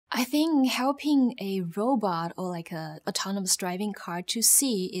I think helping a robot or like a autonomous driving car to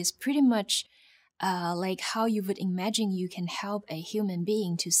see is pretty much like how you would imagine you can help a human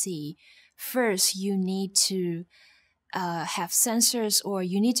being to see. First, you need to have sensors, or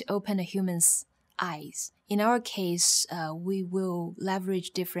you need to open a human's eyes. In our case, we will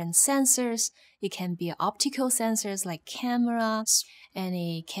leverage different sensors. It can be optical sensors like cameras, and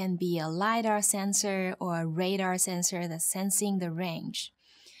it can be a LiDAR sensor or a radar sensor that's sensing the range.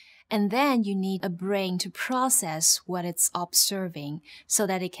 And then you need a brain to process what it's observing so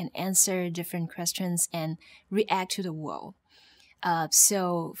that it can answer different questions and react to the world.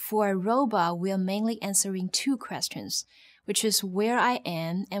 So for a robot, we are mainly answering two questions, which is where I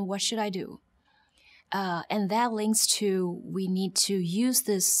am and what should I do? And that links to we need to use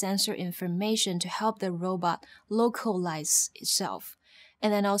this sensor information to help the robot localize itself,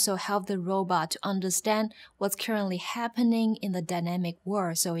 and then also help the robot to understand what's currently happening in the dynamic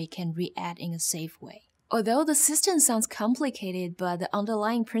world so it can react in a safe way. Although the system sounds complicated, but the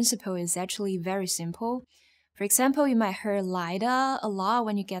underlying principle is actually very simple. For example, you might hear LiDAR a lot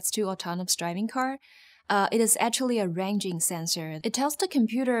when it gets to autonomous driving car. It is actually a ranging sensor. It tells the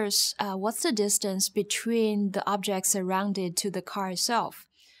computers what's the distance between the objects surrounded to the car itself,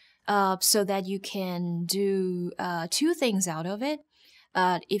 so that you can do two things out of it.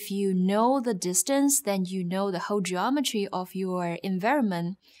 If you know the distance, then you know the whole geometry of your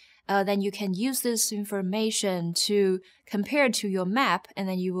environment. Then you can use this information to compare to your map, and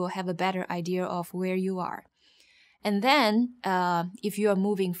then you will have a better idea of where you are. And then, if you are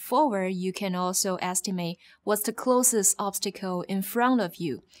moving forward, you can also estimate what's the closest obstacle in front of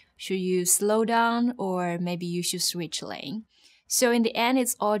you. Should you slow down, or maybe you should switch lane? So in the end,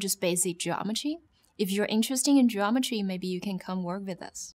 it's all just basic geometry. If you're interested in geometry, maybe you can come work with us.